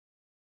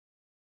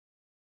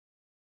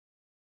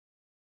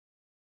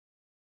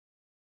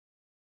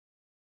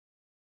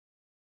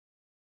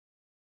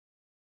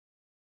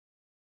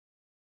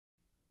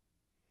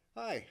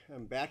Hi,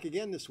 I'm back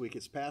again this week.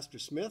 It's Pastor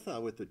Smith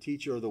with the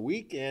Teacher of the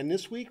Week, and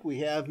this week we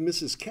have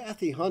Mrs.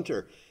 Cathy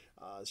Hunter.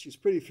 She's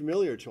pretty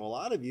familiar to a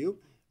lot of you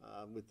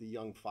with the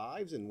Young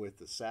Fives and with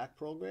the SAAC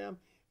program,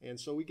 and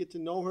so we get to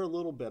know her a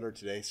little better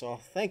today. So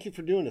thank you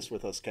for doing this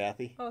with us,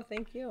 Cathy. Oh,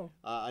 thank you.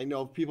 I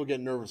know people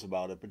get nervous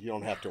about it, but you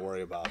don't have to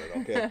worry about it,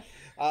 okay?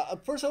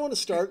 First, I want to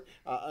start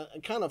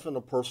kind of on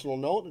a personal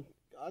note.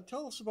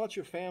 Tell us about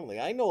your family.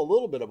 I know a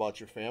little bit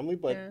about your family,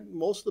 but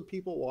most of the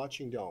people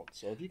watching don't.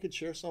 So if you could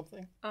share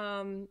something.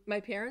 My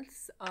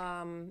parents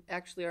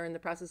actually are in the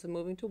process of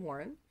moving to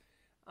Warren.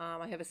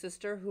 I have a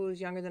sister who is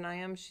younger than I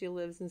am. She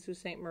lives in Sault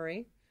Ste.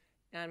 Marie.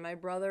 And my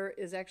brother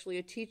is actually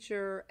a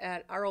teacher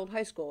at our old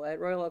high school, at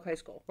Royal Oak High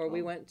School, where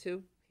we went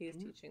to. He's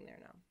teaching there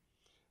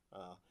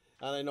now.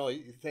 And I know,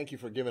 thank you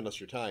for giving us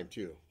your time,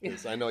 too.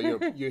 Because I know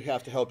you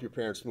have to help your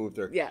parents move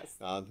there. Yes.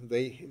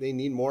 They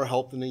need more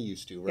help than they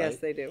used to, right? Yes,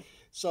 they do.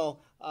 So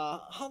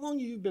how long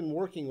have you been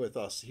working with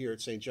us here at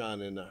St.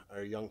 John in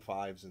our Young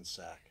Fives and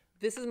SAAC?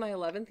 This is my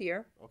 11th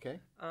year. Okay.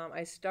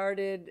 I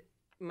started,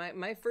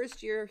 my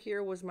first year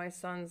here was my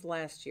son's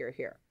last year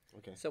here.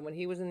 Okay. So when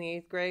he was in the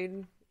 8th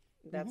grade,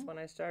 that's when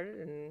I started.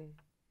 And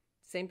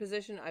same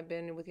position, I've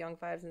been with Young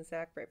Fives and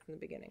SAAC right from the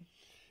beginning.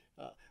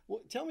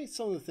 Well, tell me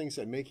some of the things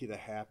that make you the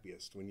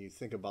happiest when you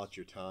think about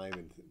your time,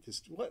 and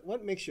just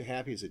what makes you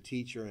happy as a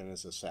teacher and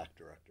as a SAAC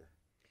director?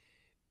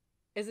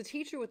 As a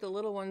teacher with the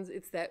little ones,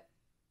 it's that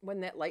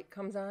when that light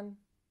comes on,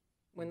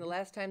 when the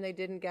last time they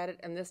didn't get it,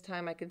 and this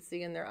time I could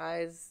see in their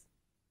eyes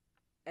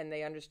and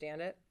they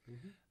understand it.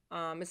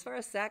 As far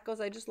as SAAC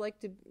goes, I just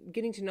like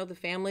getting to know the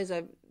families.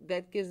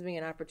 That gives me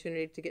an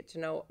opportunity to get to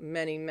know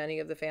many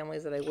of the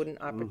families that I wouldn't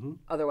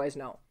otherwise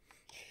know.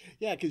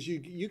 Yeah, because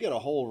you get a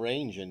whole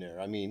range in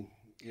there. I mean,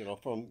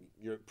 from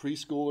your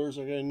preschoolers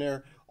are in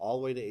there all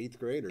the way to 8th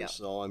graders. Yep.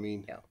 So, I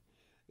mean,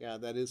 yeah,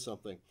 that is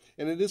something.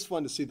 And it is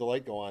fun to see the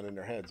light go on in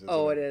their heads, isn't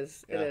it? It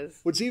is. Yeah. It is.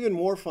 What's even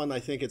more fun, I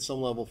think, at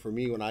some level for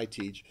me when I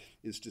teach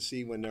is to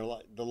see when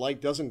the light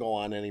doesn't go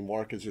on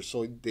anymore because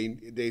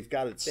they've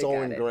got it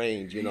so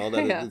ingrained,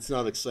 that it's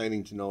not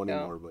exciting to know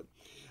anymore.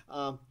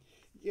 No.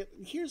 But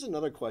here's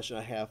another question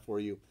I have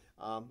for you.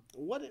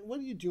 What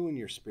do you do in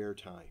your spare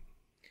time?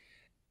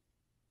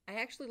 I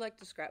actually like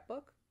to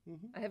scrapbook.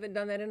 I haven't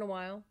done that in a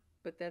while,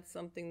 but that's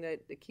something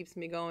that keeps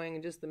me going,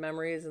 and just the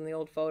memories and the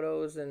old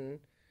photos, and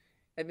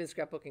I've been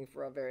scrapbooking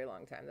for a very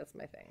long time. That's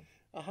my thing.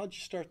 How'd you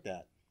start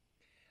that?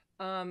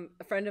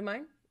 A friend of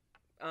mine,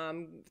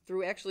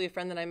 through actually a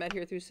friend that I met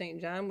here through St.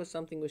 John, was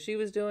something she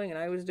was doing and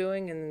I was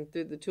doing, and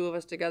through the two of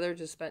us together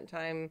just spent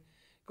time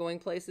going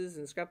places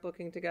and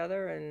scrapbooking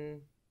together,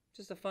 and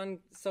just a fun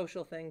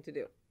social thing to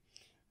do.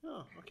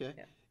 Oh, okay.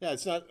 Yeah,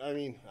 it's not, I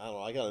mean, I don't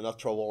know, I got enough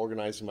trouble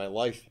organizing my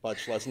life,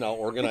 much less now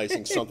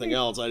organizing something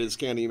else. I just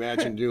can't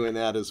imagine doing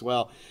that as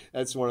well.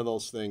 That's one of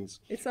those things.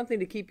 It's something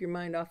to keep your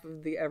mind off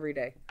of the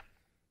everyday.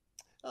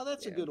 Oh,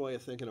 that's a good way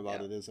of thinking about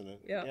it, isn't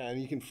it? Yeah.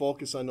 And you can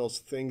focus on those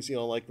things,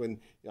 like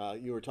when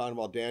you were talking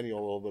about Daniel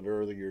a little bit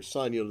earlier, your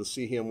son, to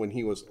see him when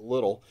he was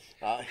little,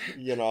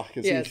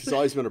 because he's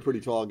always been a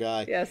pretty tall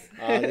guy. Yes.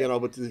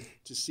 But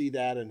to see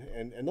that,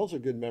 and those are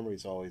good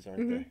memories always,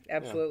 aren't they?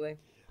 Absolutely. Yeah.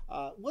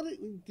 What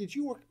did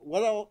you work?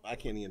 What else? I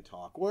can't even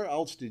talk. Where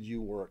else did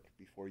you work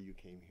before you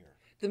came here?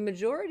 The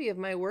majority of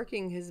my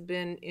working has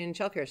been in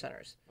child care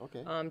centers.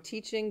 Okay.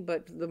 Teaching,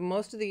 but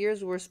most of the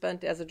years were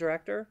spent as a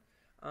director.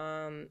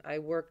 I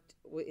worked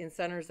in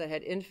centers that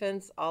had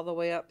infants all the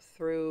way up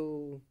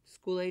through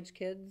school-age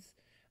kids,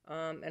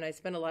 and I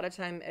spent a lot of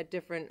time at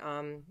different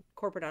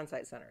corporate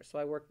on-site centers. So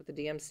I worked with the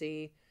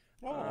DMC,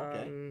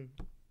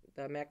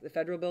 the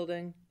Federal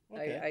Building.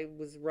 Okay. I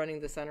was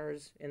running the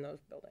centers in those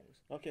buildings.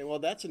 Okay, well,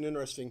 that's an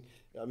interesting,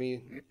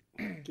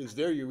 because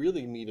there you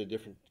really meet a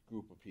different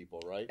group of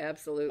people, right?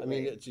 Absolutely. I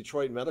mean, at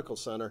Detroit Medical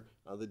Center,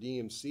 the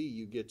DMC,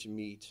 you get to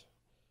meet,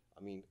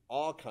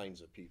 all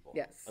kinds of people.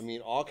 Yes.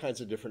 All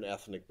kinds of different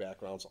ethnic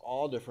backgrounds,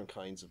 all different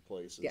kinds of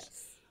places.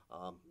 Yes.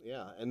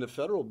 And the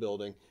Federal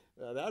Building,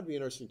 that would be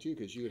interesting, too,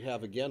 because you would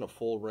have, again, a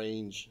full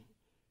range,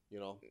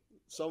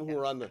 some who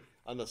are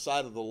on the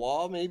side of the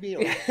law, maybe,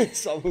 or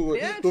some who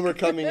were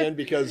coming in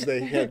because they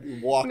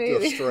had walked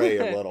astray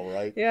a little,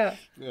 right? Yeah.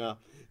 Yeah.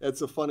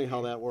 It's funny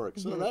how that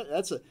works. So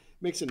that's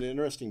makes it an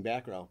interesting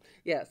background.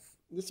 Yes.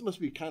 This must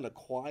be kind of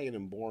quiet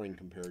and boring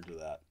compared to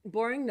that.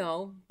 Boring,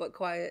 no, but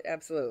quiet,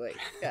 absolutely.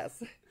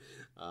 Yes.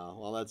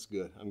 Well, that's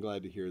good. I'm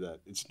glad to hear that.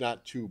 It's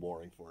not too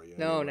boring for you.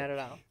 No, not at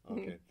all.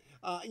 Okay.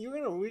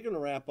 We're gonna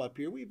wrap up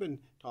here. We've been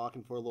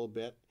talking for a little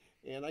bit,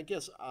 and I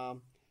guess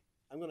I'm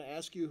going to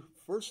ask you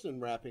first in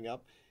wrapping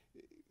up,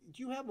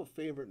 do you have a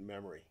favorite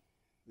memory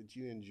that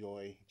you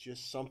enjoy,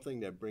 just something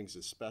that brings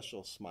a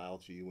special smile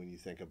to you when you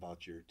think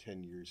about your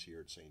 10 years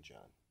here at St.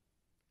 John?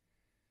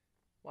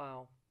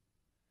 Wow.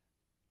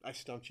 I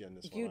stumped you on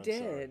this one. You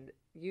did.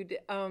 You did.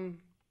 I'm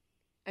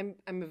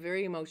a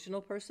very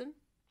emotional person,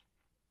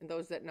 and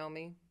those that know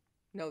me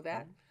know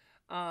that.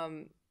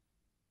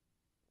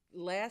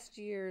 Last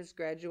year's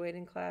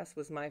graduating class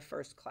was my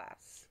first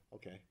class.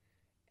 Okay.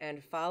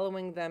 And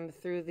following them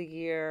through the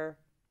year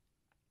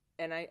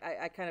And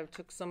I kind of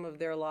took some of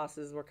their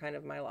losses were kind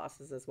of my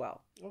losses as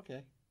well.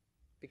 Okay.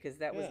 Because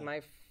that was Yeah.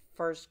 my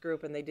first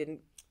group, and they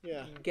didn't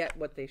Yeah. get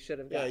what they should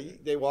have Yeah,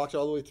 gotten. they walked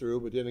all the way through,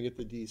 but didn't get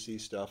the DC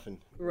stuff,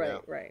 and Right,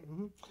 yeah. right.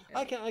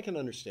 I can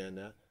understand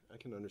that. I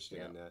can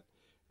understand that.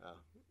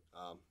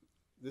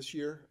 This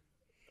year,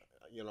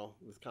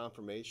 with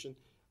confirmation,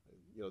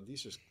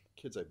 these are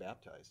kids I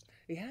baptized.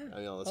 Yeah.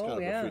 I know that's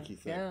kind of a freaky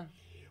thing. Yeah.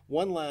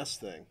 One last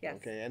thing, Yes.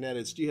 okay, and that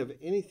is, do you have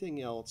anything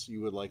else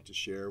you would like to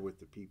share with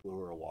the people who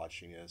are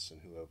watching us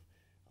and who have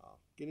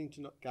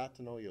got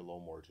to know you a little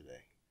more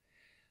today?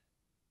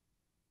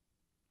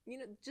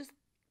 Just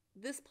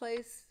this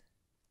place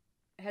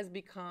has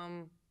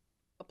become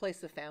a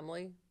place of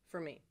family for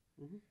me.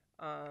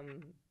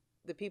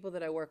 The people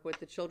that I work with,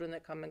 the children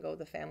that come and go,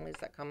 the families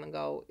that come and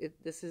go,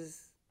 this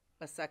is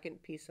a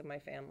second piece of my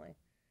family,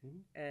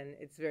 and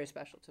it's very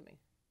special to me.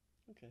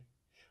 Okay.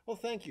 Well,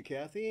 thank you,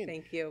 Cathy. And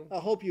Thank you. I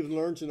hope you've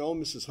learned to know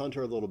Mrs.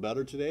 Hunter a little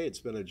better today. It's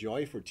been a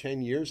joy for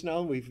 10 years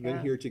now. We've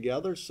been here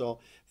together. So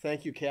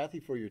thank you, Cathy,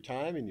 for your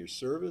time and your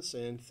service,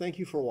 and thank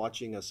you for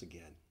watching us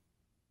again.